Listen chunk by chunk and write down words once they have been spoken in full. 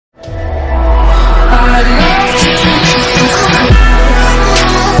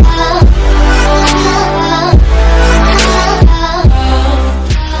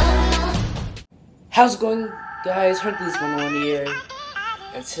How's it going, guys? Hercules101 here,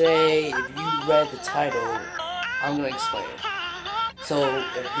 and today, if you read the title, I'm gonna explain it. So,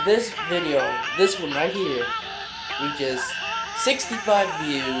 if this video, this one right here, reaches 65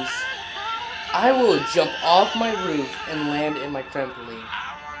 views, I will jump off my roof and land in my trampoline.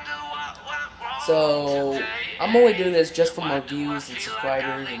 So, I'm only doing this just for my views and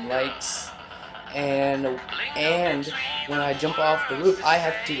subscribers and likes. And when I jump off the roof, I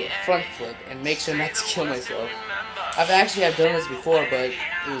have to do a front flip and make sure not to kill myself. I've done this before, but it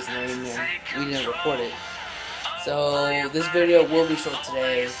was lame and we didn't record it. So this video will be short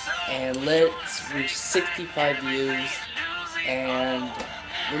today, and let's reach 65 views. And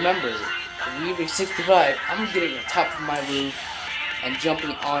remember, if we reach 65, I'm getting on top of my roof and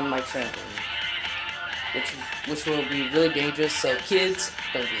jumping on my trampoline, which will be really dangerous. So kids,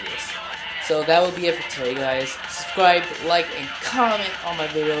 don't do this. So that will be it for today, guys. Subscribe, like, and comment on my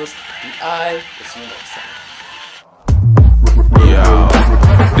videos, and I will see you next time.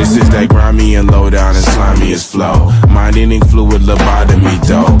 Yo, this is that grimy and low down and slimy as flow. Mind-eating fluid lobotomy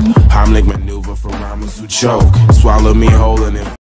dope. Heimlich maneuver for rhymes who choke. Swallow me whole and